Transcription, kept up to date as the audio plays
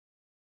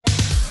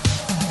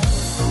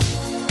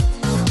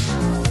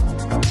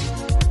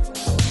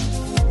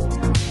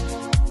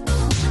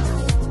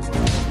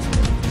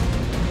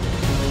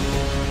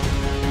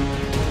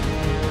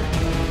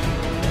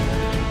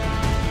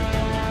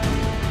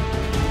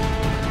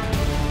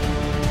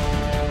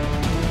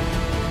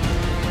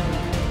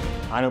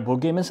Hi, Not Board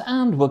Gamers,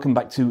 and welcome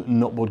back to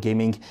Not Board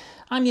Gaming.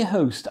 I'm your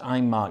host,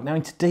 I'm Mark. Now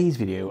in today's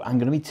video, I'm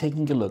going to be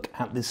taking a look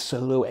at the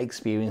solo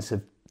experience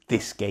of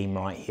this game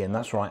right here. And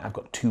that's right, I've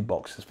got two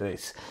boxes for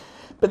this.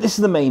 But this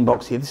is the main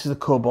box here, this is the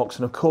core box,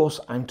 and of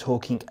course I'm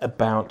talking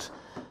about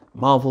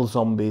Marvel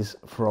Zombies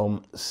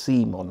from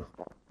CMON.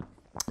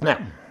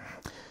 Now,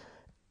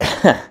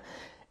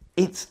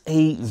 it's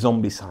a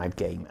Zombicide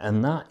game,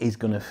 and that is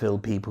going to fill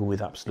people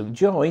with absolute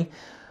joy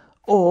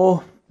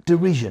or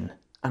derision.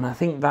 And I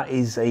think that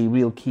is a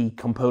real key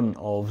component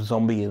of Marvel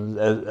Zombies and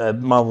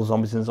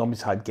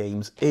Zombicide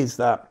games, is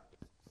that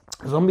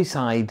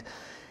Zombicide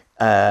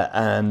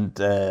and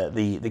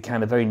the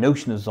kind of very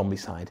notion of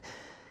Zombicide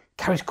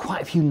carries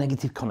quite a few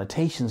negative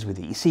connotations with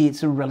it. You see,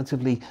 it's a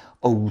relatively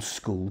old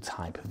school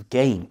type of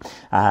game.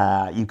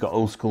 You've got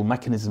old school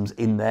mechanisms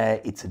in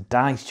there. It's a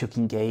dice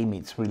chucking game.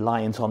 It's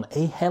reliant on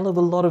a hell of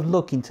a lot of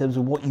luck in terms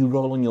of what you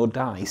roll on your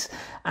dice.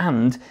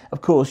 And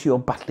of course, you're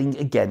battling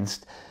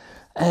against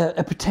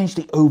a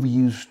potentially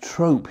overused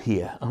trope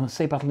here. I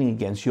say battling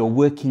against, you're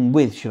working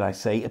with, should I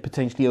say, a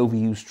potentially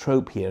overused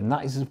trope here, and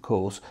that is, of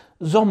course,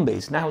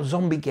 zombies. Now,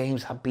 zombie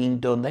games have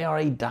been done. They are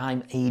a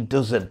dime a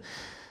dozen.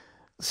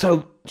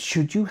 So,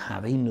 should you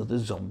have another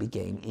zombie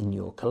game in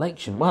your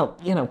collection? Well,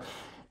 you know,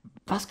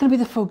 that's going to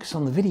be the focus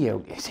on the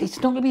video. It's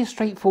not going to be a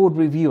straightforward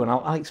review, and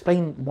I'll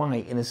explain why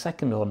in a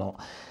second or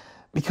not.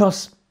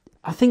 Because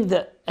I think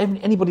that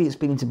anybody that's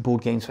been into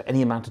board games for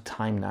any amount of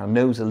time now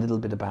knows a little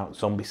bit about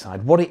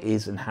Zombicide, what it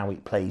is and how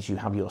it plays. You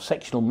have your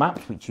sectional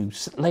maps, which you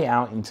lay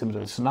out in terms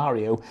of a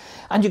scenario,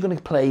 and you're going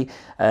to play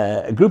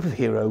a group of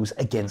heroes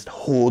against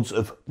hordes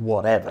of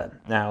whatever.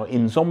 Now,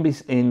 in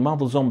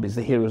Marvel Zombies,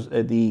 the heroes,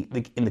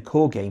 in the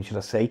core game, should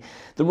I say,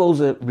 the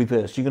roles are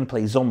reversed. You're going to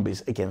play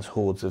zombies against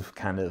hordes of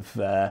kind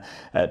of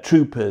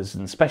troopers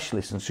and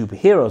specialists and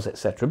superheroes,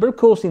 etc. But of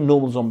course, in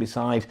normal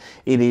Zombicide,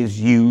 it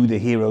is you, the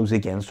heroes,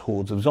 against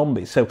hordes of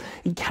zombies. So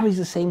it carries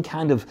the same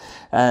kind of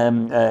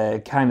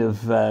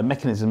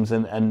mechanisms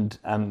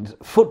and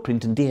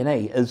footprint and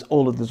DNA as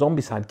all of the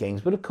Zombicide games.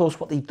 But of course,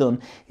 what they've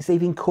done is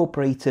they've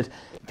incorporated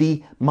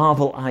the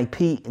Marvel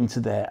IP into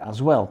there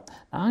as well.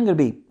 Now, I'm going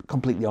to be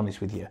completely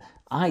honest with you.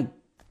 I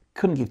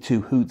couldn't give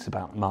two hoots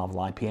about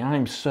Marvel IP.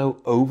 I'm so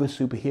over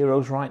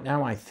superheroes right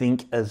now. I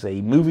think as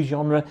a movie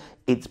genre,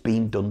 it's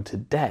been done to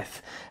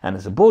death. And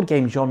as a board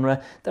game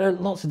genre, there are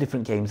lots of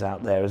different games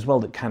out there as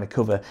well that kind of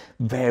cover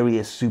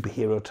various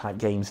superhero type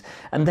games.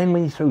 And then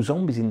when you throw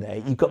zombies in there,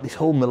 you've got this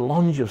whole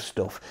melange of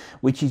stuff,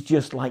 which is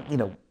just like, you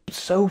know,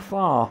 so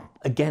far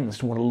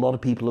against what a lot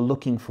of people are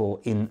looking for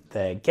in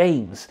their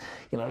games.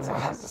 You know,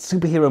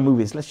 superhero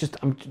movies. Just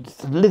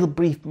a little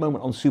brief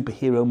moment on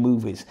superhero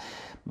movies.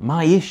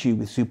 My issue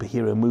with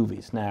superhero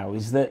movies now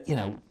is that, you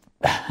know,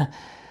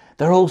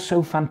 they're all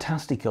so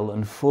fantastical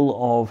and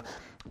full of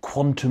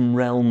quantum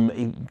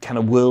realm kind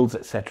of worlds,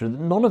 etc.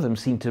 None of them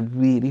seem to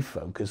really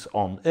focus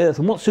on Earth.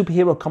 And what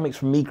superhero comics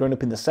from me growing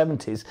up in the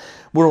 70s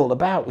were all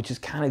about, which is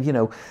kind of, you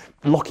know,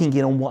 locking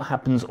in on what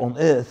happens on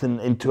Earth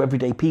and to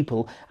everyday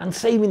people and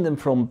saving them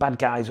from bad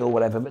guys or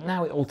whatever. But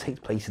now it all takes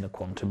place in a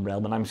quantum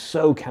realm, and I'm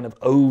so kind of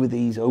over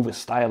these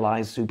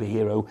over-stylized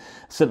superhero,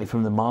 certainly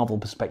from the Marvel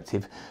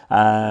perspective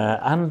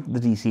and the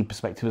DC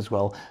perspective as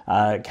well,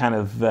 kind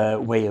of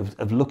way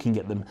of looking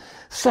at them.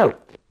 So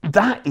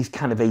that is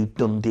kind of a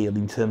done deal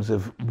in terms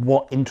of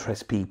what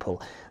interests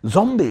people.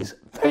 Zombies,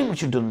 very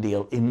much a done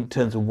deal in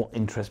terms of what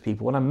interests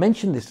people. When I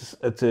mentioned this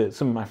to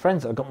some of my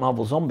friends that I got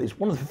Marvel Zombies,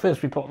 one of the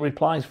first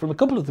replies from a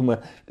couple of them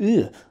were,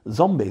 ugh,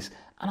 zombies.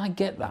 And I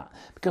get that,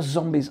 because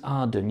zombies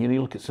are done. You know,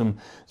 you look at some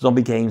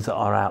zombie games that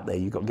are out there.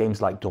 You've got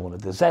games like Dawn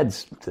of the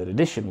Zeds, 3rd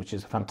edition, which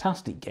is a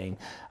fantastic game.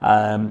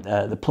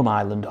 The Plum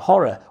Island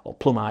Horror, or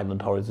Plum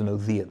Island Horror, there's no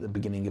 "the" at the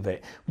beginning of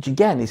it, which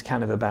again is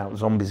kind of about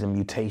zombies and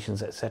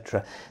mutations,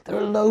 etc. There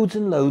are loads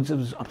and loads of,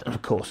 and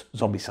of course,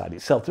 Zombicide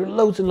itself. There are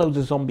loads and loads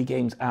of zombie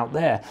games out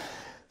there.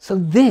 So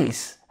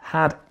this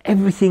had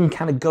everything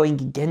kind of going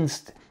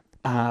against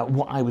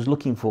what I was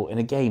looking for in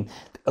a game.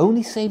 The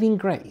only saving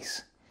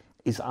grace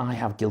is I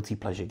have guilty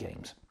pleasure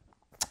games.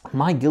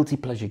 My guilty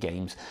pleasure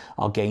games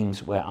are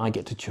games where I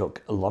get to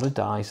chuck a lot of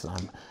dice, and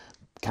I'm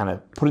kind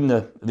of putting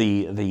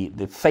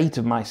the fate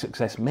of my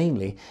success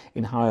mainly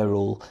in how I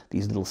roll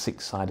these little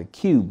 6-sided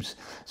cubes.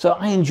 So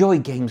I enjoy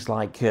games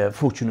like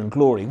Fortune and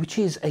Glory, which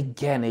is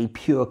again a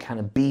pure kind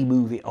of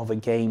B-movie of a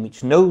game,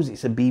 which knows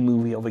it's a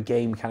B-movie of a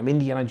game, kind of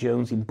Indiana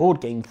Jones in board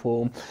game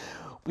form,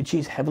 which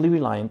is heavily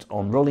reliant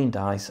on rolling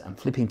dice and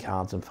flipping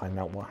cards and finding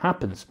out what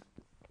happens.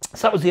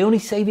 So that was the only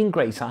saving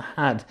grace I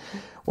had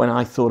when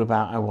I thought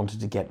about I wanted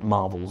to get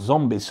Marvel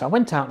Zombies. So I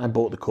went out and I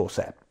bought the core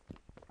set.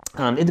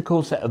 And in the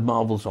core set of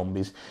Marvel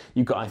Zombies,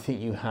 you've got, I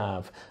think you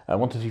have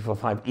 1, 2, 3, 4,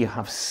 5. You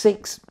have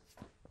 6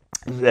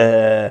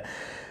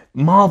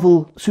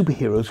 Marvel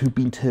superheroes who've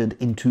been turned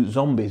into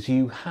zombies.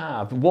 You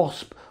have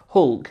Wasp,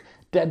 Hulk,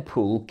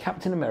 Deadpool,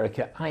 Captain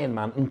America, Iron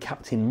Man, and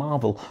Captain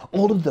Marvel.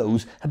 All of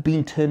those have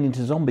been turned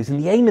into zombies.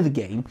 And the aim of the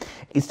game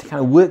is to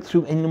kind of work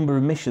through a number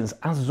of missions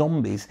as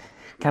zombies,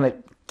 kind of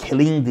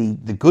killing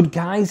the good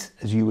guys,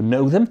 as you would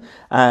know them,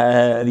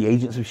 the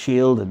agents of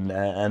S.H.I.E.L.D.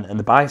 and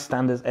the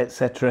bystanders,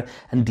 etc.,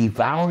 and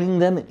devouring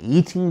them and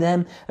eating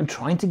them and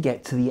trying to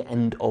get to the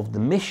end of the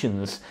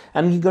missions.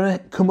 And you're going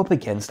to come up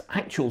against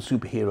actual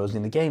superheroes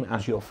in the game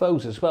as your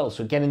foes as well.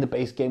 So again, in the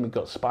base game, we've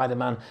got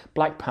Spider-Man,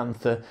 Black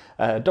Panther,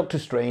 Doctor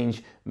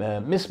Strange,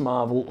 Miss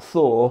Marvel,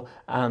 Thor,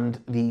 and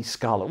the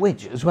Scarlet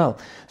Witch as well.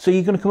 So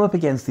you're going to come up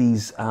against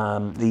these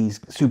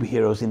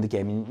superheroes in the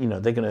game, and you know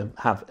they're going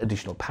to have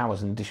additional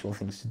powers and additional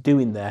things to do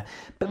in there.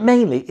 But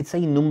mainly, it's a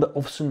number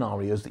of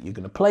scenarios that you're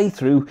going to play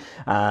through,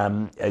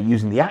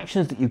 using the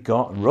actions that you've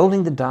got, and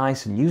rolling the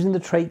dice, and using the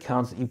trait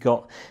cards that you've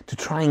got to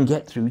try and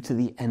get through to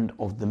the end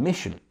of the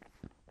mission.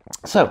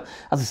 So,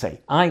 as I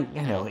say, I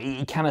know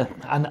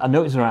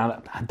it's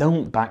around. I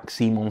don't back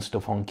CMON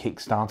stuff on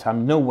Kickstarter.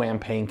 I'm no way I'm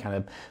paying kind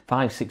of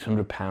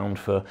 £500-600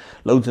 for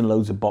loads and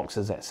loads of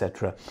boxes,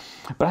 etc.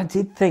 But I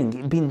did think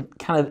it'd been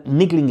kind of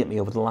niggling at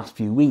me over the last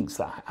few weeks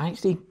that I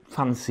actually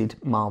fancied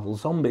Marvel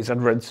Zombies.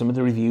 I'd read some of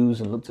the reviews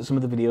and looked at some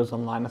of the videos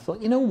online. I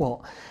thought, you know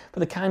what,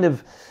 for the kind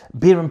of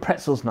beer and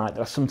pretzels night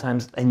that I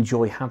sometimes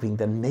enjoy having,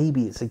 then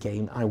maybe it's a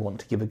game I want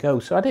to give a go.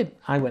 So I did.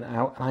 I went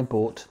out and I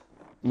bought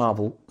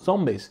Marvel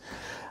Zombies.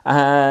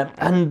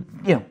 And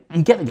you know,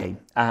 you get the game,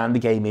 and the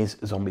game is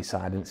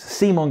Zombicide, and it's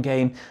a CMON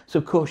game, so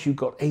of course you've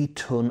got a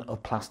ton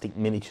of plastic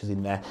miniatures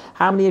in there.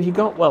 How many have you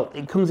got? Well,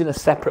 it comes in a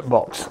separate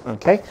box,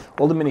 okay?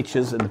 All the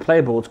miniatures and the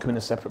player boards come in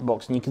a separate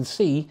box, and you can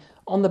see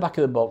on the back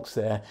of the box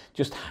there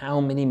just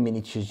how many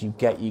miniatures you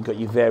get. You've got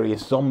your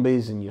various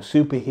zombies and your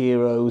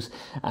superheroes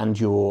and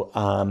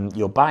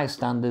your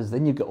bystanders.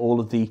 Then you've got all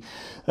of the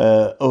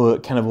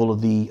all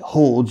of the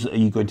hordes that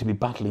you're going to be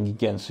battling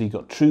against. So you've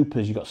got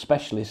troopers, you've got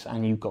specialists,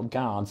 and you've got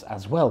guards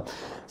as well.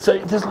 So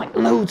there's like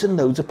loads and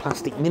loads of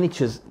plastic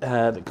miniatures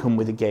that come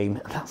with the game.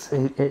 That's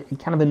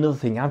kind of another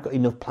thing. I've got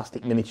enough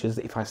plastic miniatures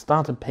that if I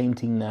started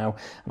painting now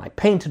and I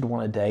painted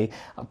one a day,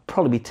 I'd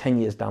probably be 10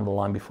 years down the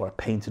line before I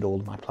painted all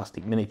of my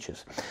plastic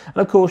miniatures. And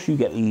of course you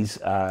get these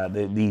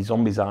the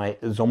Zombicide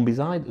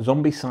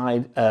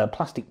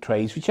plastic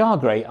trays, which are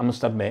great, I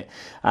must admit,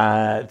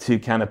 to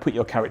kind of put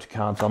your character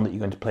cards on that you're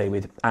going to play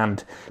with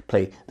and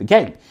play the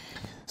game.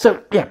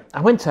 So yeah,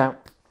 I went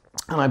out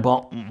and I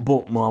bought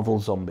Marvel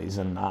Zombies,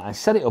 and I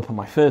set it up on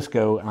my first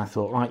go, and I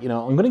thought, right, you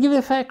know, I'm going to give it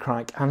a fair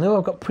crack. I know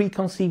I've got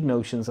preconceived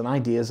notions and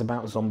ideas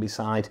about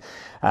Zombicide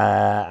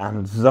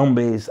and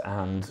zombies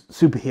and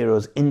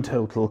superheroes in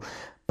total,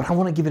 but I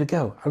want to give it a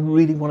go. I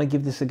really want to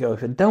give this a go.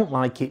 If I don't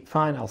like it,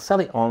 fine, I'll sell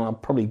it on. I'll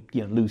probably,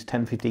 you know, lose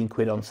 10-15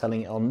 quid on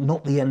selling it on.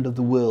 Not the end of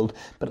the world,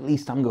 but at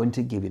least I'm going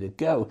to give it a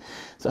go.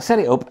 So I set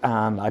it up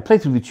and I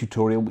played through the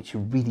tutorial, which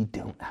you really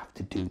don't have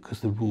to do because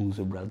the rules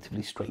are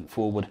relatively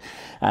straightforward.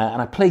 And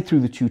I played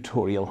through the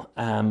tutorial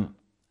and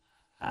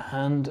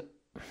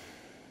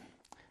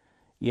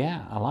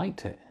yeah, I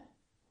liked it.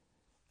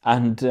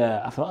 And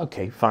I thought,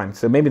 okay, fine.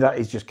 So maybe that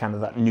is just kind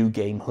of that new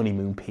game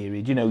honeymoon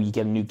period. You know, you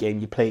get a new game,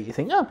 you play it, you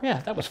think, oh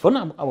yeah, that was fun.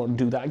 I want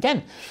to do that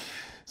again.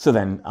 So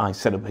then I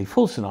set up a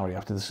full scenario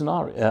after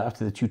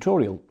the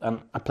tutorial, and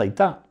I played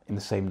that in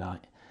the same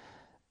night,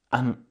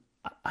 and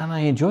I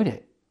enjoyed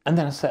it. And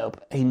then I set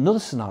up another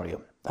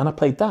scenario, and I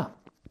played that,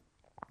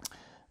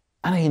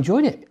 and I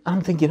enjoyed it. And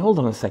I'm thinking, hold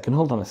on a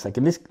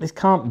second. This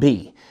can't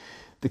be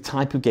the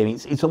type of game.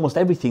 It's almost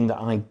everything that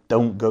I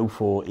don't go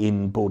for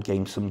in board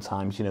games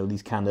sometimes, you know,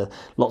 these kind of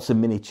lots of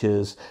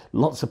miniatures,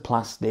 lots of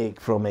plastic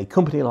from a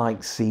company like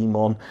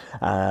CMON,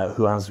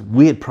 who has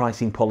weird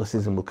pricing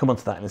policies, and we'll come on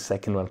to that in a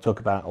second when I talk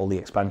about all the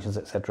expansions,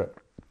 etc.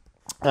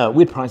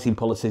 Weird pricing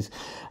policies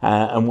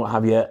and what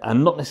have you,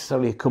 and not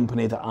necessarily a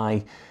company that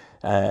I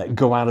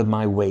go out of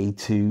my way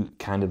to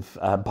kind of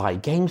buy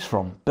games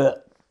from,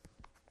 but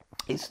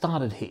it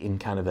started hitting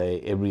kind of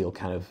a real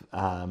kind of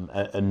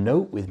a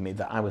note with me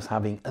that I was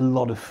having a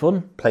lot of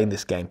fun playing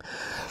this game.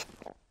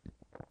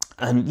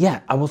 And yeah,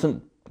 I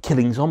wasn't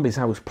killing zombies,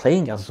 I was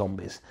playing as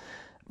zombies,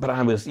 but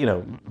I was, you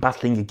know,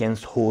 battling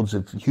against hordes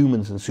of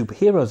humans and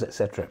superheroes,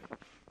 etc.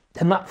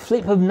 And that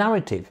flip of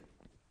narrative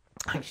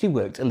actually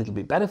worked a little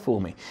bit better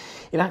for me.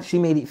 It actually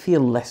made it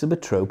feel less of a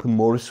trope and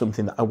more as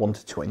something that I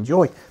wanted to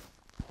enjoy.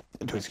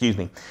 Excuse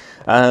me.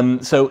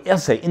 So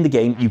as I say, in the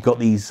game you've got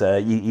these,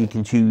 you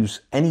can choose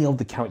any of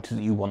the characters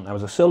that you want. Now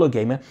as a solo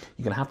gamer,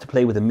 you're going to have to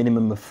play with a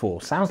minimum of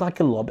 4. Sounds like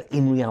a lot, but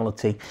in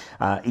reality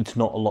it's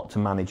not a lot to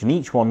manage, and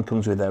each one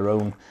comes with their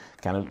own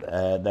kind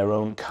of their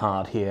own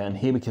card here. And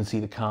here we can see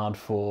the card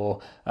for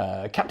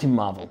Captain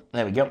Marvel.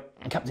 There we go,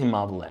 Captain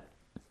Marvel there.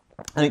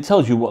 And it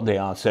tells you what they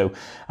are. So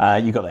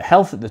you've got their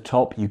health at the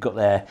top, you've got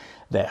their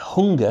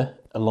hunger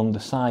along the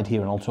side here,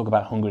 and I'll talk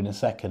about hunger in a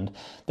second.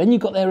 Then you've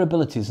got their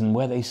abilities and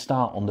where they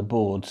start on the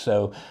board.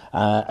 So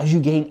as you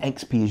gain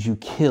XP as you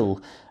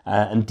kill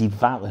and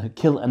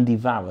kill and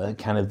devour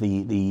kind of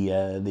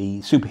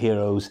the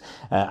superheroes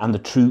and the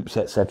troops,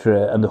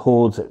 etc., and the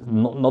hordes,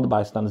 not the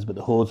bystanders, but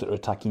the hordes that are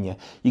attacking you,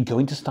 you're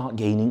going to start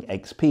gaining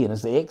XP. And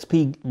as the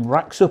XP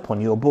racks up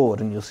on your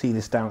board, and you'll see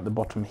this down at the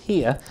bottom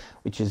here,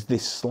 which is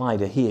this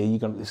slider here,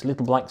 you've got this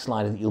little black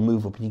slider that you'll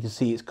move up, and you can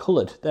see it's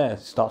coloured there. It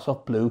starts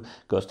off blue,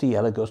 goes to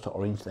yellow, goes to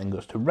orange, then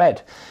goes to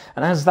red.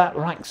 And as that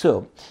racks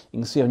up, you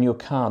can see on your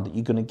card that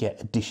you're going to get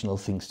additional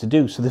things to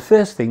do. So the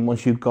first thing,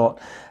 once you've got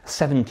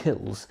 7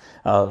 kills,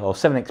 or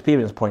 7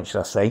 experience points, should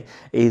I say,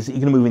 is you're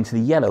going to move into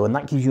the yellow, and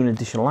that gives you an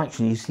additional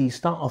action. You see, you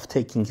start off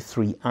taking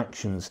 3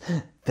 actions,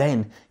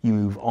 then you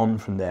move on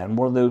from there. And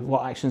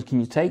what actions can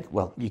you take?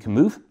 Well, you can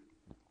move.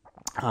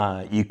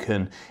 You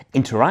can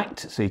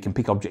interact, so you can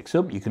pick objects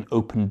up, you can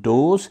open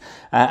doors,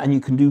 and you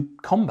can do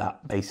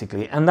combat,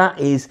 basically. And that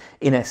is,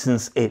 in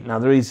essence, it. Now,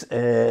 there is,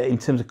 in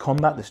terms of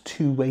combat, there's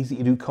 2 ways that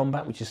you do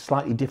combat, which is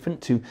slightly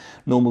different to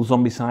normal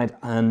Zombicide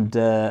and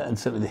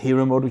certainly the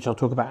hero mode, which I'll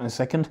talk about in a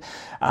second.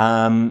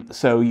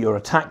 So your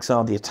attacks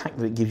are the attack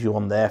that it gives you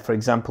on there. For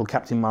example,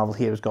 Captain Marvel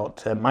here has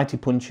got Mighty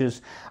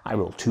Punches. I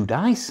roll 2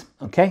 dice,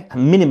 okay? A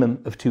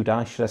minimum of 2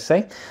 dice, should I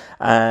say.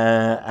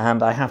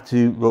 And I have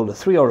to roll a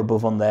 3 or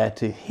above on there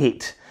to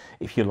hit,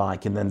 if you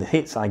like, and then the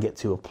hits I get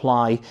to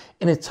apply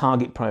in a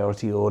target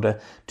priority order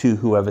to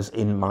whoever's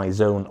in my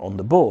zone on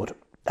the board.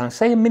 And I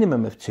say a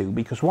minimum of 2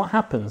 because what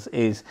happens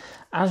is,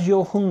 as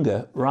your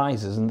hunger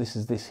rises, and this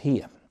is this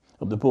here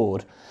up the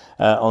board,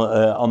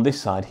 on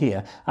this side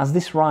here, as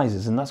this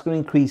rises, and that's going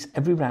to increase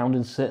every round,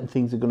 and certain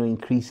things are going to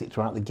increase it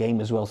throughout the game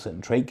as well,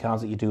 certain trait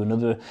cards that you do,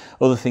 and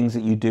other things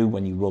that you do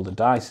when you roll the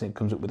dice, and it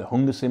comes up with a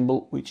hunger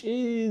symbol, which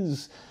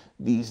is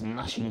these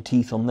gnashing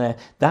teeth on there.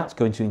 That's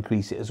going to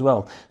increase it as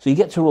well. So you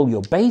get to roll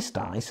your base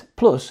dice,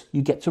 plus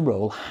you get to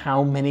roll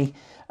how many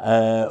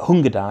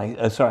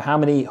how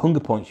many hunger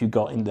points you've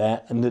got in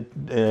there, and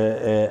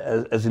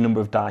as a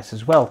number of dice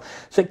as well.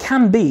 So it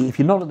can be, if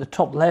you're not at the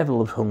top level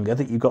of hunger,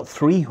 that you've got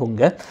 3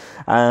 hunger,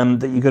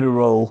 that you're going to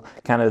roll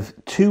kind of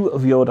 2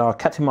 of your dice.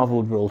 Captain Marvel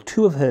would roll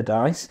 2 of her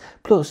dice,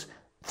 plus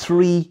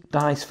 3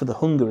 dice for the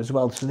hunger as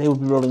well, so they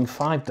would be rolling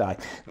 5 die.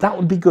 That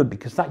would be good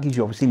because that gives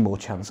you obviously more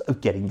chance of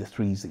getting the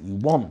 3s that you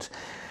want.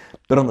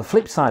 But on the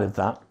flip side of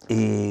that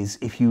is,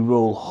 if you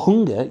roll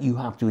hunger, you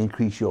have to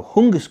increase your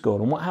hunger score.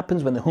 And what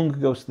happens when the hunger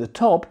goes to the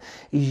top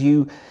is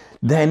you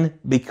then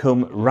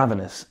become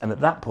ravenous. And at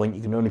that point,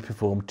 you can only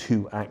perform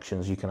 2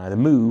 actions. You can either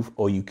move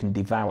or you can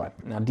devour.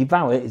 Now,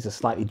 devour is a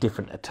slightly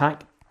different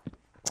attack.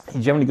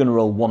 You're generally going to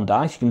roll 1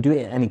 dice. You can do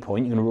it at any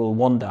point. You're going to roll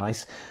 1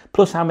 dice,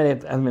 plus how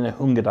many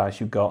hunger dice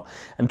you've got,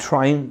 and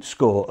try and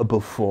score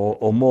above 4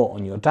 or more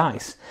on your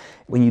dice.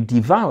 When you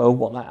devour,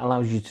 what that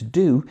allows you to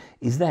do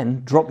is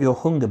then drop your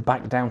hunger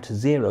back down to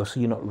 0, so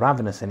you're not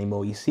ravenous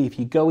anymore. You see, if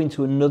you go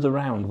into another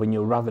round when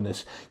you're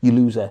ravenous, you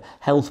lose a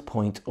health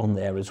point on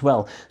there as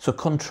well. So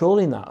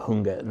controlling that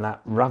hunger and that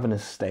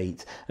ravenous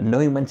state and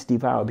knowing when to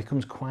devour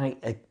becomes quite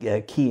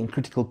a key and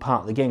critical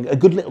part of the game. A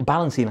good little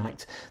balancing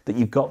act that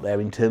you've got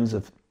there in terms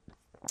of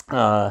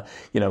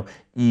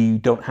you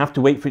don't have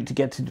to wait for it to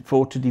get to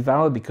 4 to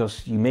devour,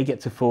 because you may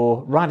get to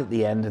 4 right at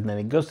the end, and then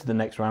it goes to the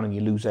next round and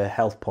you lose a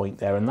health point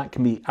there, and that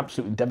can be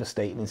absolutely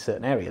devastating in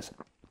certain areas.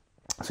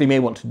 So you may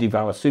want to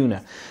devour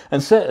sooner.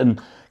 And certain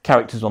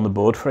characters on the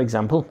board, for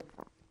example,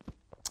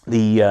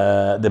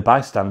 the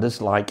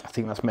bystanders, like I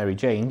think that's Mary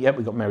Jane. Yep,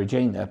 we've got Mary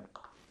Jane there.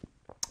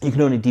 You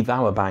can only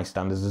devour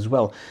bystanders as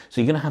well.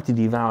 So you're going to have to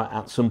devour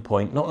at some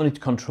point, not only to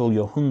control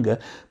your hunger,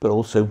 but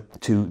also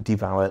to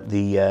devour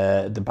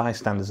the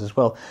bystanders as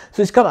well.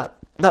 So it's got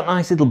that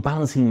nice little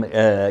balancing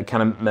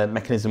kind of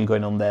mechanism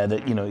going on there,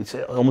 that, it's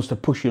almost a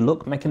push your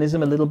luck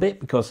mechanism a little bit,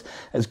 because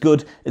as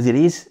good as it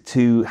is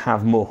to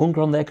have more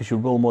hunger on there because you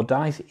roll more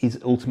dice,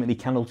 it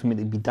can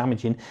ultimately be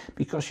damaging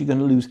because you're going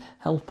to lose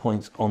health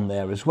points on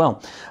there as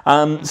well.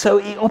 So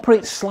it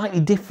operates slightly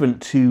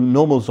different to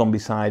normal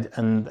Zombicide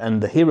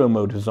and the hero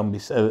mode of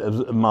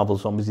Marvel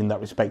Zombies in that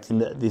respect, in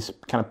that this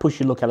kind of push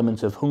your luck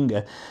element of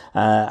hunger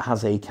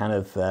has a kind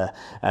of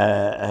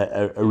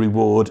a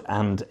reward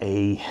and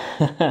a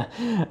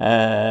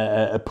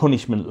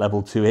punishment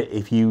level to it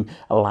if you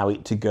allow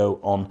it to go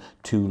on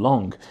too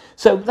long.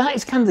 So that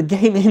is kind of the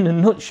game in a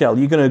nutshell.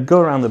 You're going to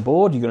go around the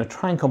board, you're going to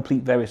try and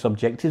complete various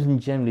objectives,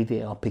 and generally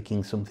they are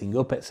picking something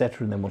up,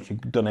 etc. And then once you've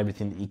done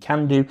everything that you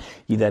can do,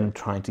 you're then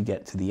trying to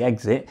get to the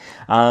exit.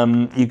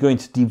 You're going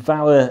to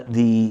devour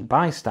the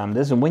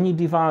bystanders, and when you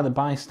devour the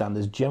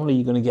bystanders, generally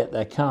you're going to get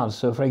their cards.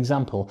 So for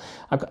example,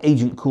 I've got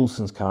Agent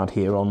Coulson's card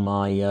here on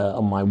my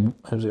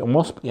was it on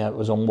Wasp? Yeah, it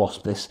was on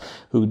Wasp, this,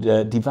 who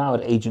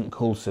devoured Agent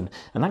Coulson,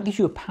 and that gives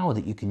you a power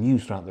that you can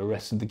use throughout the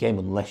rest of the game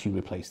unless you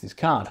replace this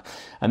card.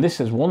 And this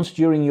says, once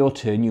during your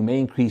turn you may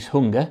increase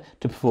hunger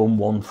to perform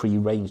 1 free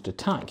ranged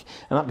attack.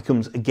 And that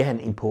becomes, again,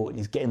 important,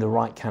 is getting the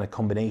right kind of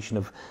combination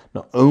of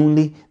not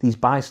only these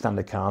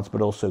bystander cards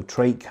but also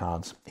trait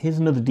cards. Here's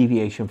another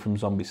deviation from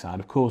Zombicide.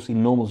 Of course,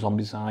 in normal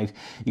Zombicide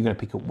you're going to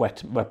pick up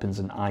weapons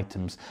and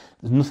items.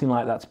 There's nothing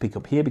like that to pick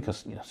up here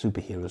because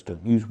superheroes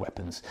don't use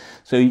weapons.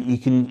 So you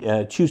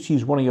can choose to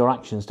use one of your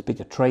actions to pick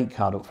a trait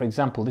card up. For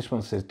example, this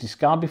one says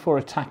discard before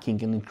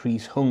attacking and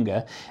increase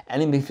hunger.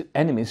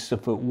 Enemies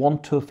suffer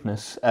 -1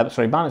 toughness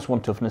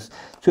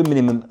to a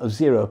minimum of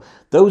 0.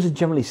 Those are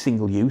generally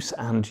single use,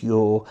 and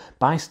your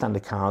bystander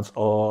cards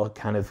are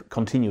kind of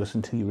continuous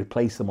until you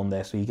replace them on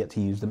there, so you get to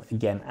use them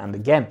again and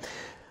again.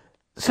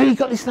 So you've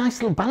got this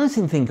nice little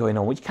balancing thing going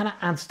on, which kind of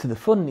adds to the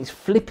fun, and it's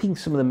flipping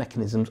some of the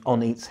mechanisms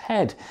on its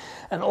head.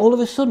 And all of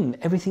a sudden,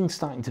 everything's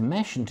starting to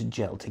mesh and to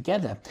gel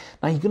together.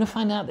 Now, you're going to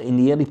find out that in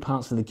the early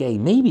parts of the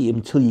game, maybe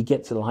until you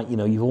get to, like, you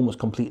know, you've almost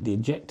completed the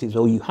objectives,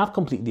 or you have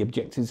completed the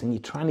objectives, and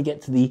you're trying to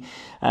get to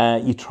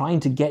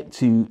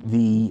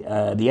the,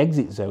 the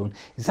exit zone.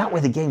 Is that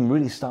where the game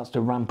really starts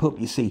to ramp up?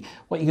 You see,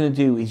 what you're going to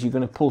do is you're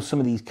going to pull some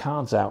of these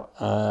cards out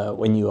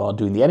when you are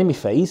doing the enemy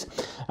phase,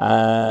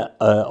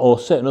 or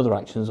certain other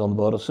actions on the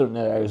board, or certain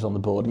areas on the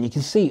board, and you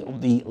can see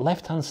on the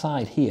left hand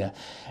side here,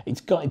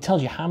 it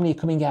tells you how many are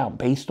coming out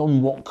based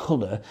on what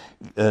colour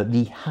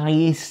the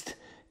highest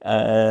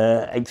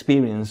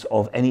experience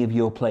of any of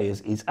your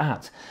players is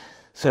at.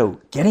 So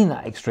getting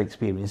that extra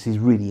experience is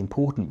really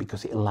important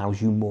because it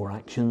allows you more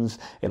actions,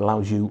 it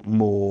allows you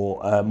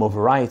more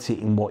variety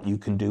in what you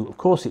can do. Of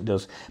course it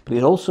does, but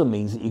it also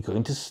means that you're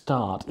going to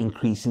start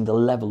increasing the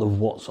level of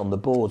what's on the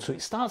board. So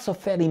it starts off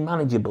fairly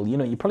manageable. You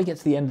know, you probably get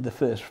to the end of the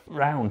first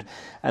round,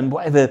 and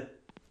whatever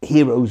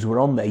heroes were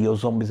on there, your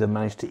zombies have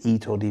managed to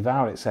eat or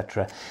devour,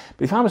 etc.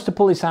 But if I was to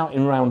pull this out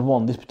in round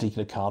 1, this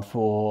particular card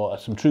for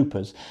some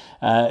troopers,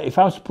 if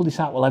I was to pull this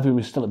out while everyone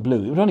was still at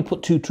blue, it would only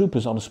put 2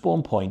 troopers on a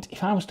spawn point.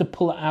 If I was to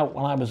pull it out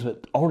while I was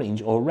at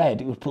orange or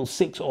red, it would pull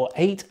 6 or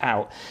 8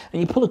 out. And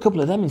you pull a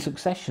couple of them in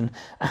succession,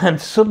 and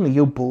suddenly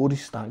your board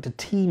is starting to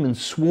teem and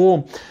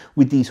swarm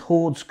with these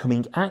hordes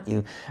coming at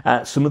you.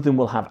 Some of them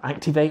will have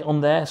activate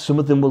on there, some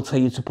of them will tell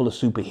you to pull a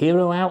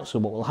superhero out. So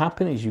what will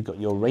happen is you've got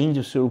your range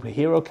of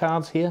superhero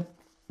cards here.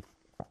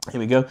 Here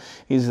we go.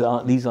 These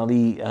are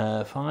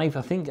the 5,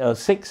 I think,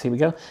 6. Here we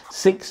go.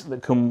 6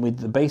 that come with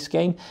the base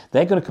game.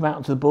 They're going to come out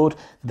onto the board.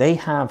 They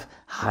have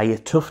higher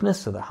toughness,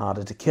 so they're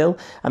harder to kill,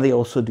 and they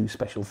also do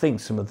special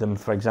things. Some of them,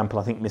 for example,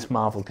 I think Miss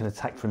Marvel can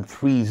attack from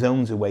 3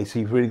 zones away, so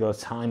you've really got to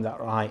time that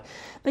right.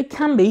 They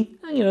can be,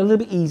 you know, a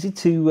little bit easy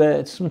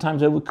to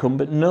sometimes overcome,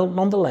 but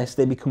nonetheless,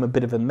 they become a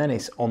bit of a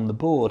menace on the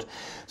board.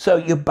 So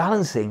you're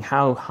balancing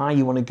how high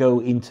you want to go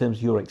in terms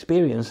of your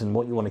experience and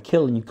what you want to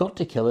kill, and you've got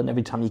to kill, and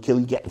every time you kill,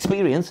 you get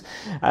experience.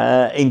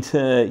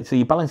 So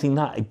you're balancing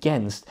that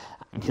against,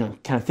 you know,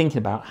 kind of thinking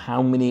about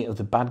how many of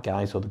the bad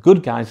guys, or the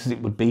good guys as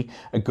it would be,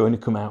 are going to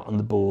come out on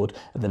the board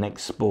at the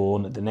next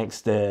spawn, at the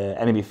next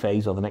enemy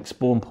phase, or the next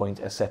spawn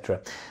point,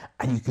 etc.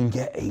 And you can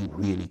get a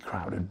really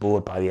crowded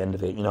board by the end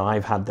of it. You know,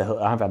 I've had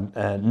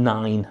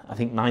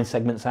 9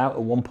 segments out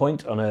at one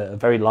point on a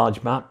very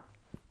large map.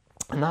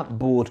 And that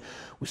board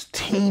was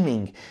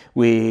teeming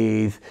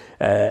with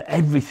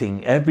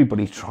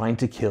everybody trying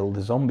to kill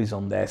the zombies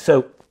on there.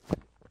 So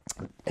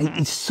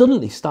it's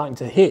suddenly starting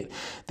to hit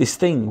this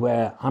thing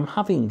where I'm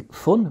having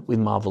fun with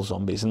Marvel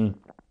Zombies, and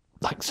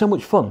like so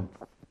much fun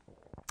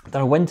that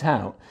I went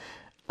out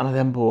and I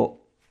then bought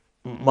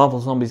Marvel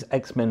Zombies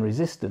X-Men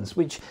Resistance,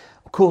 which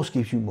of course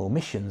gives you more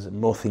missions and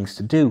more things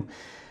to do,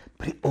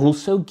 but it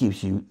also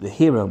gives you the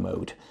hero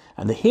mode.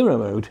 And the hero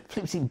mode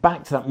flips it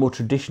back to that more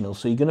traditional,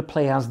 so you're going to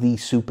play as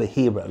these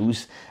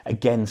superheroes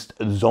against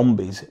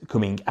zombies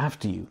coming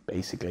after you,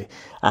 basically.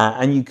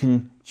 And you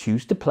can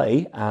choose to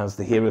play as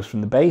the heroes from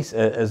the base,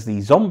 as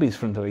the zombies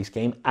from the base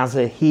game as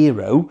a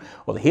hero,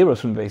 or the heroes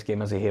from the base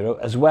game as a hero,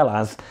 as well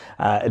as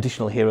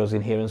additional heroes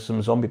in here and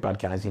some zombie bad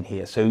guys in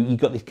here. So you've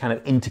got this kind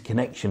of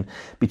interconnection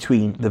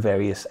between the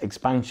various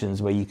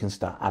expansions where you can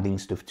start adding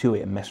stuff to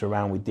it and mess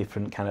around with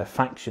different kind of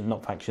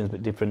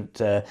different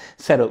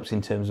setups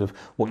in terms of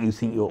what you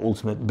think your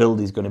ultimate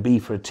build is going to be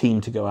for a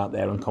team to go out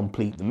there and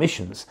complete the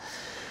missions.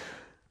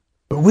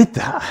 But with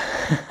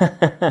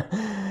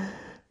that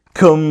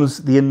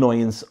comes the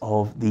annoyance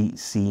of the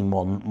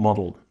CMON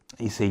model.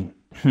 You see,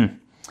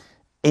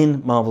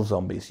 in Marvel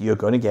Zombies, you're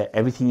going to get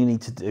everything you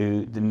need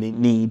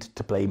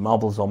to play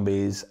Marvel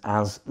Zombies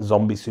as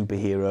zombie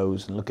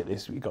superheroes. And look at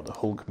this, we've got the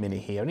Hulk mini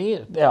here, and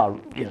here they are.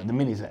 You know, the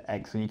minis are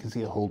excellent. You can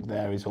see the Hulk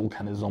there is all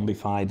kind of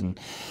zombified, and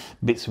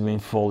bits of him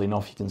falling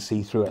off. You can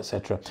see through,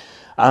 etc.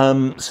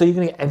 So you're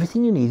going to get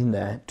everything you need in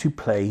there to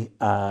play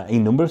a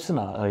number of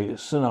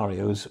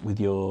scenarios with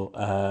your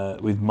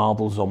with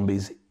Marvel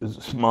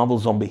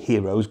Zombie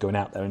heroes going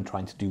out there and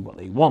trying to do what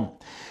they want.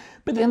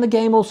 But then the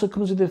game also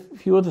comes with a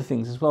few other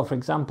things as well. For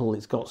example,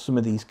 it's got some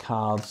of these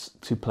cards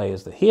to play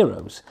as the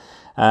heroes,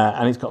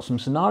 and it's got some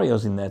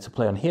scenarios in there to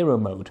play on hero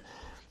mode.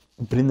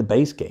 But in the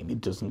base game, it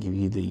doesn't give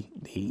you the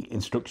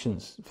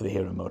instructions for the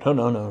hero mode. Oh,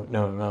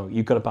 no.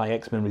 You've got to buy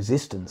X-Men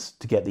Resistance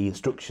to get the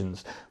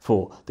instructions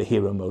for the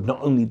hero mode. Not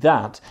only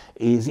that,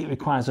 is it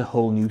requires a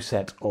whole new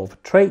set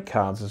of trait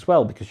cards as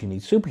well, because you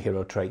need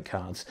superhero trait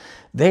cards.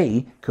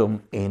 They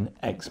come in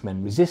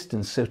X-Men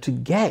Resistance. So to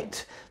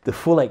get the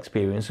full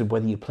experience of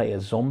whether you play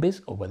as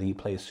zombies or whether you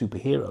play as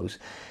superheroes,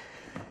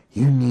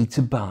 you need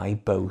to buy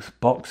both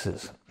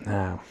boxes.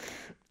 Now,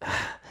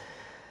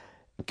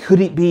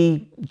 Could it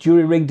be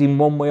jury-rigged in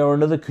one way or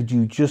another? Could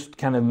you just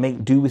kind of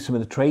make do with some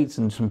of the traits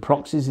and some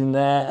proxies in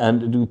there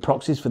and do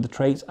proxies for the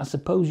traits? I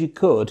suppose you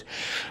could,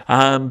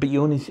 but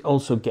you only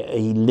also get a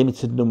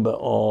limited number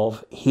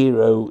of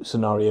hero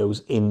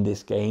scenarios in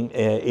this game.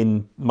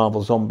 In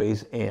Marvel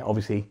Zombies,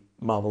 obviously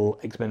Marvel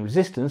X-Men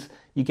Resistance,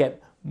 you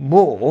get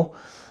more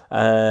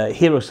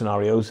hero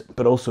scenarios,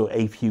 but also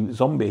a few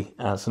zombie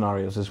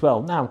scenarios as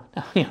well. Now,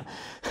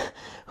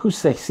 who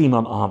say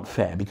CMON aren't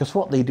fair? Because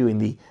what they do in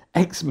the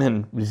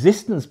X-Men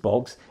Resistance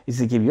box is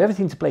they give you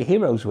everything to play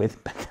heroes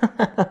with,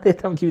 but they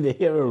don't give you the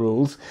hero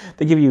rules.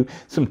 They give you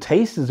some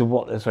tasters of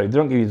what, sorry, they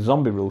don't give you the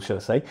zombie rules, should I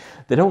say.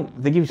 They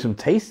give you some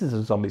tasters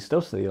of zombie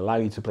stuff, so they allow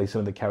you to play some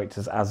of the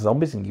characters as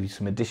zombies and give you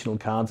some additional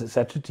cards,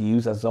 etc., to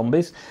use as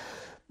zombies.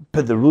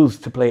 But the rules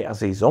to play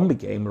as a zombie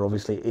game are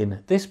obviously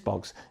in this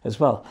box as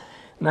well.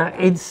 Now,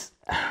 it's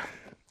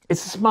a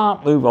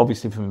smart move,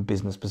 obviously, from a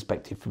business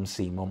perspective from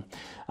CMON,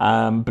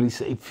 but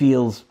it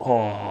feels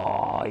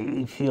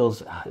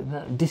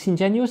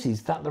disingenuous.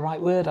 Is that the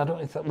right word? I don't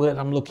know if that's the word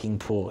I'm looking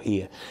for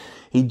here.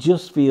 It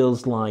just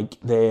feels like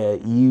they're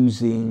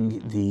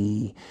using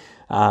the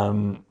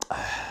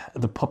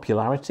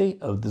popularity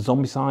of the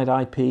Zombicide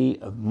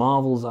IP, of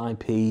Marvel's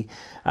IP,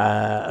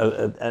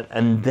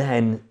 and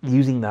then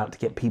using that to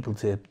get people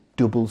to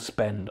double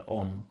spend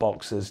on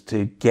boxes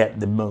to get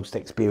the most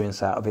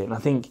experience out of it. And I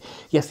think,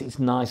 yes, it's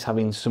nice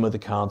having some of the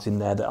cards in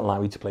there that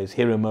allow you to play as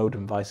hero mode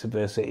and vice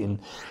versa in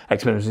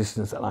X-Men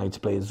Resistance that allow you to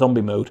play as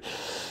zombie mode,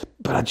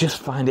 but I just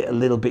find it a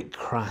little bit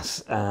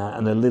crass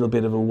and a little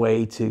bit of a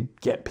way to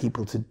get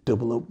people to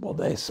double up what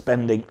they're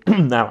spending.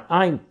 Now,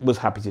 I was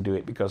happy to do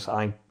it because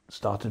I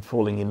started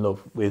falling in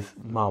love with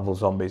Marvel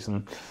Zombies,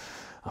 and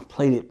I've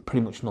played it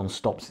pretty much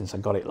non-stop since I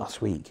got it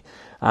last week.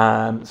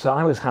 So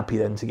I was happy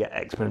then to get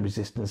X-Men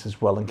Resistance as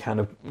well and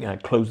kind of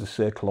close the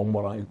circle on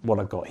what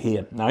I got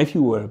here. Now, if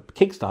you were a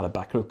Kickstarter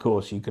backer, of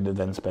course, you could have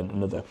then spent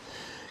another,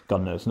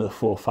 God knows, another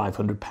 £400 or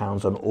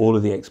 £500 on all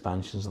of the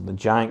expansions, on the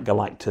giant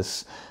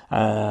Galactus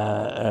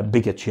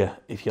bigature,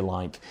 if you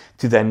like,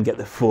 to then get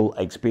the full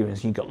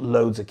experience. You've got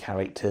loads of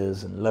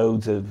characters and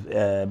loads of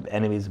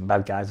enemies and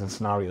bad guys and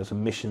scenarios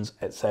and missions,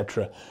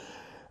 etc.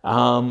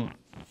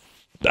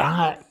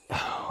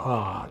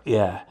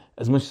 Yeah,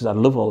 as much as I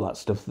love all that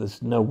stuff,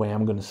 there's no way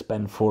I'm going to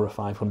spend £400 or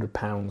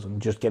 £500 on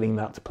just getting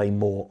that to play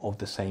more of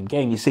the same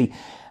game. You see,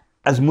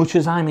 as much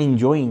as I'm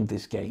enjoying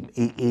this game,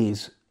 it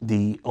is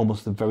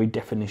almost the very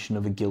definition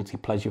of a guilty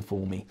pleasure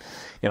for me.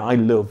 You know, I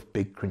love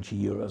big crunchy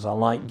Euros. I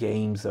like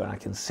games that I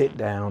can sit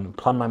down and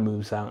plan my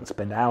moves out and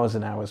spend hours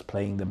and hours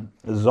playing them.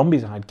 The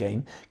Zombicide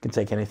game can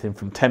take anything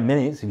from 10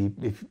 minutes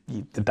if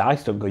the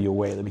dice don't go your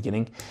way at the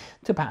beginning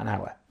to about an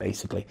hour,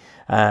 basically,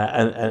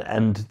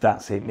 and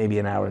that's it. Maybe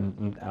an hour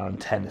and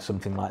 10 or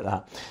something like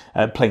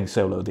that. Playing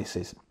solo, this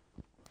is.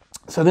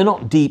 So they're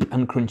not deep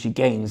and crunchy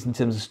games. In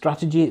terms of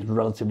strategy, it's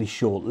relatively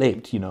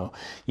short-lived. You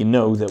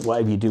know that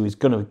whatever you do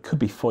could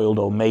be foiled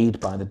or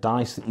made by the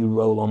dice that you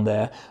roll on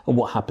there and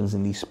what happens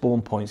in these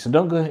spawn points. So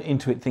don't go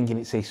into it thinking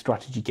it's a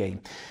strategy game.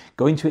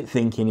 Go into it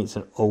thinking it's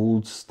an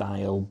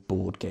old-style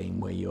board game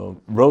where you're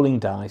rolling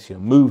dice, you're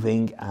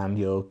moving, and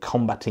you're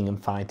combating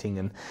and fighting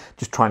and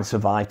just trying to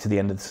survive to the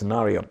end of the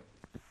scenario.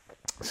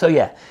 So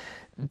yeah.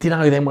 Did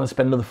I then want to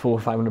spend another £400 or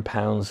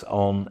 £500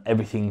 on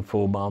everything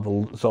for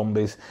Marvel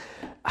Zombies?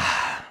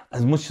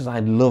 As much as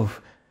I'd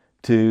love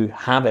to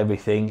have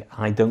everything,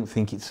 I don't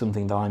think it's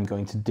something that I'm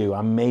going to do.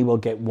 I may well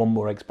get one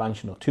more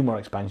expansion or two more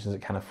expansions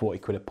at kind of 40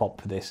 quid a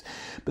pop for this,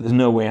 but there's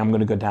no way I'm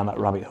going to go down that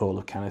rabbit hole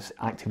of kind of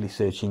actively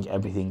searching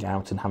everything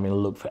out and having a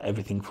look for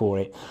everything for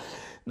it.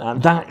 Now,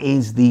 that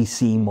is the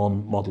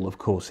CMON model, of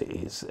course it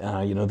is.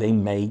 They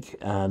make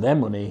their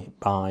money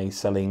by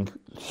selling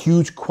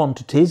huge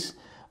quantities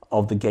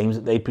of the games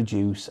that they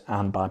produce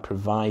and by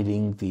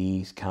providing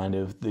these kind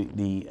of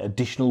the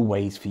additional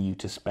ways for you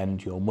to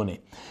spend your money.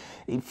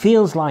 It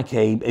feels like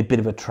a bit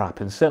of a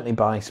trap, and certainly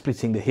by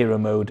splitting the hero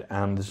mode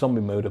and the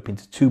zombie mode up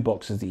into two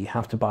boxes that you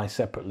have to buy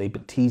separately,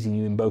 but teasing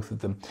you in both of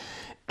them,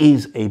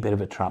 is a bit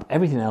of a trap.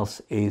 Everything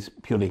else is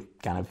purely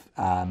kind of,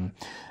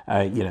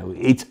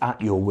 it's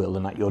at your will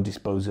and at your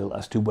disposal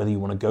as to whether you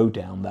want to go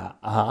down that.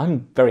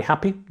 I'm very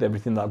happy with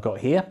everything that I've got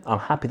here. I'm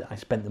happy that I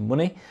spent the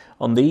money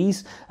on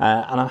these,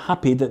 and I'm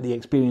happy that the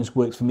experience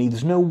works for me.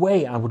 There's no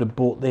way I would have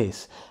bought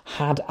this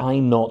had I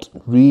not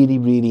really,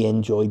 really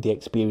enjoyed the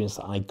experience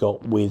that I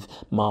got with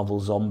Marvel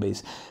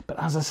Zombies.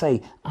 But as I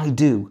say, I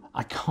do.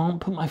 I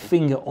can't put my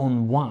finger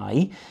on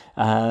why.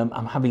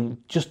 I'm having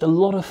just a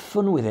lot of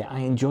fun with it. I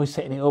enjoy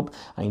setting it up.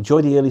 I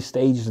enjoy the early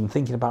stages and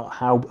thinking about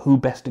who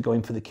best to go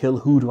in for the kill.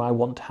 Who do I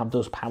want to have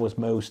those powers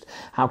most?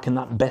 How can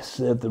that best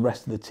serve the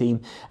rest of the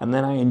team? And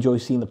then I enjoy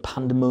seeing the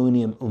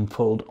pandemonium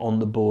unfold on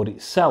the board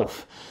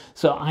itself.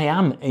 So I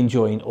am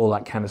enjoying all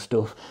that kind of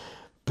stuff.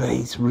 But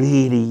it's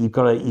really, you've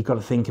got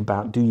to think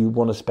about, do you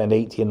want to spend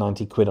 80 or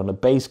 90 quid on a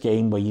base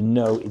game where you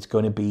know it's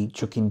going to be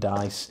chucking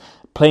dice,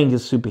 playing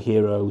as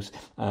superheroes,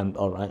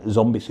 all right,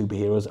 zombie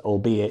superheroes,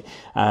 albeit,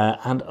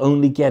 and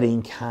only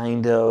getting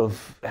kind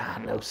of, I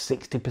don't know,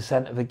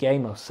 60% of the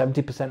game or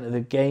 70% of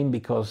the game,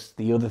 because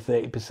the other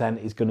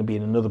 30% is going to be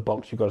in another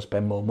box you've got to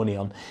spend more money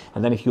on.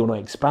 And then if you want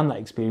to expand that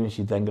experience,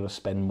 you've then got to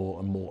spend more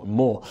and more and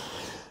more.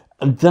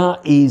 And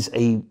that is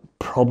a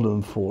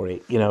problem for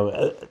it. You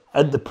know,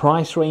 at the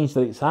price range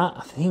that it's at,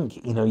 I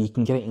think, you know, you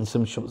can get it in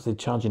some shops. They're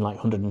charging like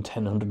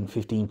 110,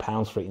 115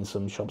 pounds for it in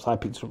some shops. I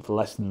picked it up for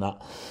less than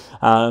that.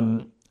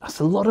 That's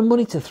a lot of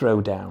money to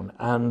throw down,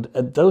 and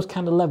at those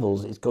kind of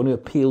levels, it's going to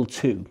appeal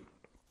to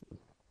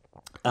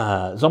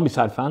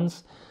Zombicide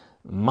fans,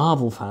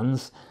 Marvel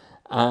fans,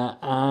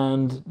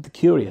 and the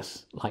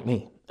curious like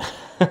me.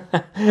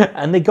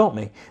 And they got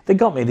me. They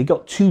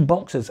got 2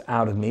 boxes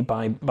out of me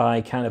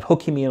by kind of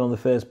hooking me in on the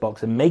first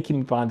box and making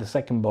me buy the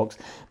second box.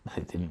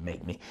 It didn't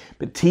make me,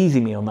 but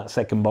teasing me on that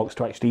second box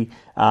to actually,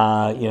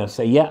 you know,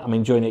 say, yeah, I'm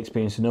enjoying the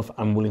experience enough.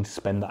 I'm willing to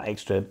spend that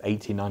extra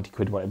 80, 90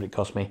 quid, whatever it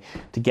cost me,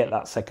 to get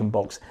that second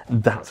box.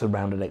 And that's a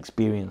rounded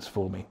experience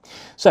for me.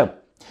 So,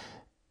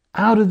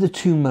 out of the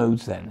 2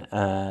 modes then,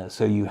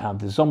 so you have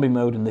the zombie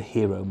mode and the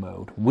hero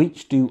mode.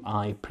 Which do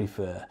I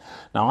prefer?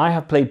 Now, I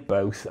have played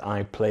both.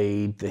 I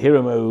played the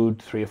hero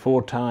mode 3 or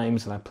 4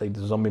 times, and I played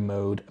the zombie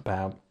mode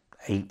about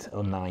 8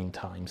 or 9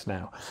 times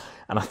now.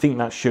 And I think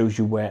that shows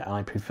you where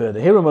I prefer. The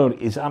hero mode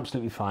is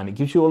absolutely fine. It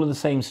gives you all of the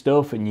same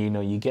stuff, and you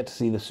know, you get to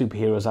see the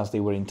superheroes as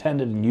they were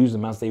intended and use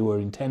them as they were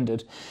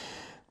intended.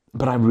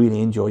 But I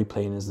really enjoy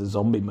playing as the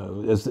zombie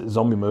mode.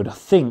 I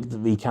think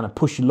that the kind of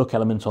push your luck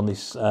element on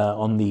this,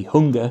 on the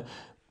hunger,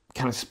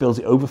 kind of spills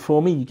it over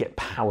for me. You get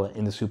power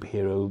in the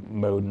superhero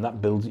mode, and that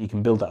builds. You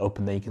can build that up,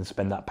 and then you can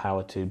spend that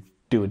power to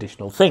do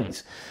additional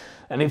things.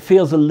 And it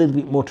feels a little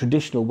bit more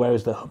traditional,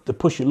 whereas the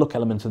push your luck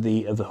element of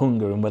the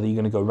hunger, and whether you're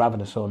going to go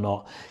ravenous or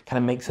not, kind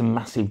of makes a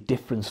massive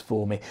difference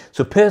for me.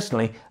 So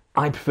personally,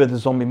 I prefer the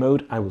zombie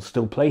mode. I will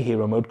still play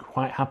hero mode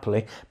quite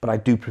happily, but I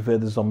do prefer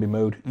the zombie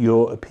mode.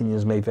 Your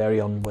opinions may vary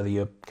on whether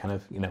you're kind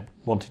of, you know,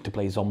 wanting to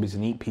play zombies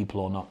and eat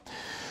people or not.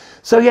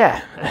 So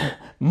yeah,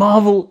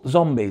 Marvel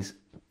Zombies,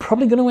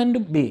 probably going to end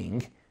up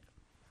being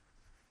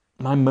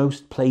my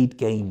most played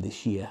game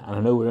this year. And I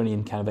know we're only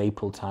in kind of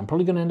April time.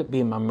 Probably going to end up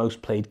being my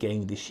most played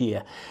game this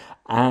year.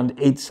 And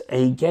it's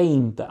a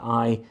game that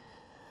I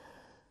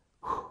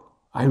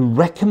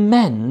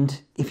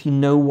recommend if you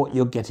know what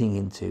you're getting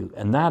into,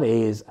 and that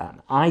is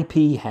an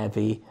IP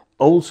heavy,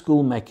 old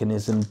school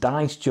mechanism,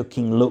 dice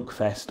chucking look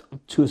fest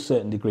to a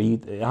certain degree.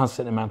 It has a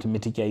certain amount of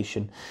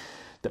mitigation,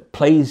 that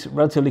plays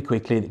relatively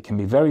quickly, that can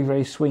be very,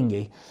 very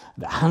swingy,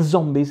 that has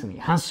zombies and it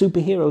has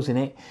superheroes in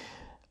it.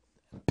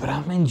 But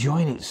I'm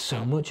enjoying it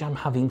so much. I'm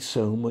having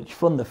so much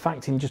fun. The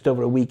fact in just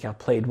over a week I've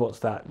played, what's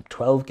that,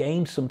 12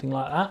 games, something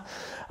like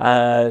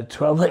that.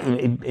 12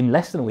 in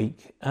less than a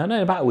week.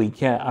 No, about a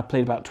week, yeah. I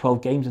played about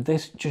 12 games of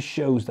this. Just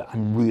shows that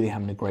I'm really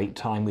having a great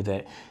time with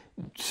it.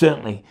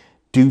 Certainly,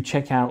 do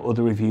check out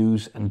other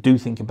reviews and do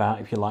think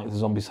about if you like the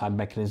Zombicide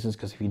mechanisms,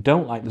 because if you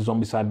don't like the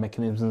Zombicide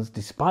mechanisms,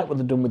 despite what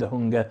they've done with the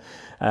hunger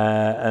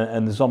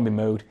and the zombie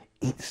mode,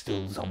 it's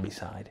still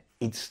Zombicide.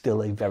 It's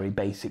still a very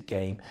basic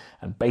game,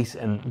 and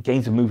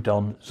games have moved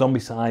on.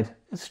 Zombicide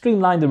has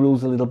streamlined the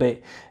rules a little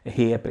bit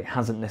here, but it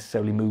hasn't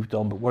necessarily moved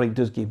on. But what it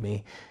does give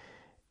me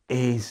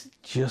is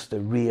just a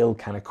real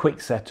kind of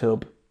quick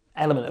setup,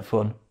 element of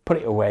fun, put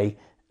it away,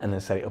 and then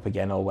set it up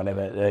again or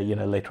whatever, you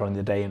know, later on in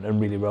the day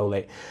and really roll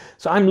it.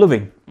 So I'm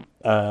loving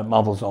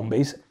Marvel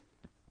Zombies.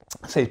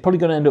 So it's probably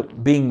going to end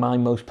up being my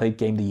most played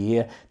game of the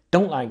year.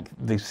 Don't like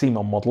the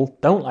CMON model.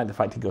 Don't like the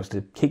fact it goes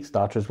to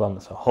Kickstarter as well.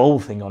 That's a whole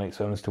thing on its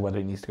own as to whether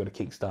it needs to go to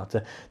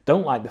Kickstarter.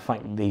 Don't like the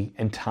fact that they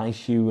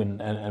entice you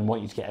and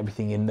want you to get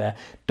everything in there.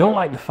 Don't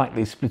like the fact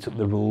they split up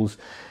the rules.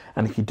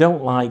 And if you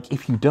don't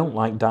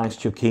like dice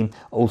chucking,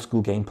 old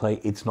school gameplay,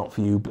 it's not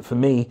for you. But for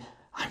me,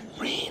 I'm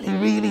really,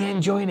 really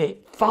enjoying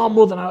it. Far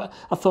more than I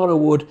thought I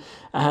would.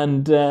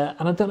 And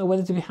I don't know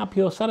whether to be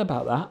happy or sad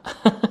about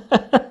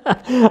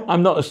that.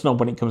 I'm not a snob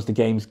when it comes to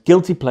games.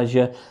 Guilty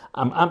pleasure.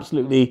 I'm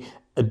absolutely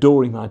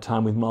adoring my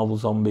time with Marvel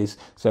Zombies.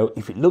 So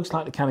if it looks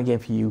like the kind of game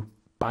for you,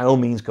 by all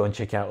means go and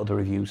check out other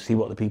reviews, see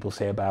what the people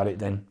say about it,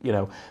 then, you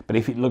know. But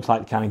if it looks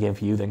like the kind of game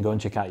for you, then go and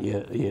check out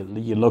your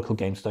local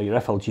game store, your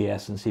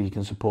FLGS, and see if you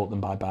can support them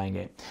by buying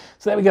it.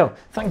 So there we go.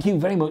 Thank you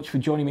very much for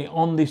joining me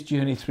on this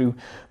journey through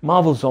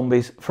Marvel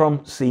Zombies from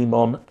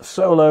CMON.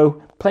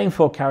 Solo, playing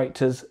 4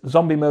 characters.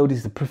 Zombie mode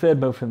is the preferred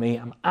mode for me.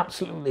 I'm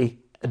absolutely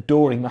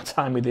adoring my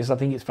time with this. I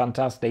think it's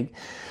fantastic.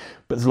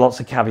 But there's lots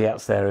of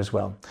caveats there as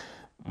well.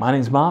 My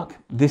name's Mark,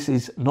 this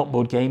is Not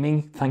Board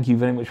Gaming. Thank you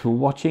very much for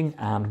watching,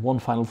 and one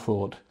final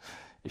thought.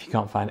 If you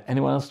can't find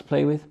anyone else to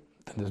play with,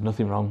 then there's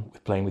nothing wrong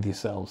with playing with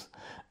yourselves.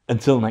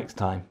 Until next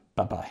time,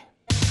 bye-bye.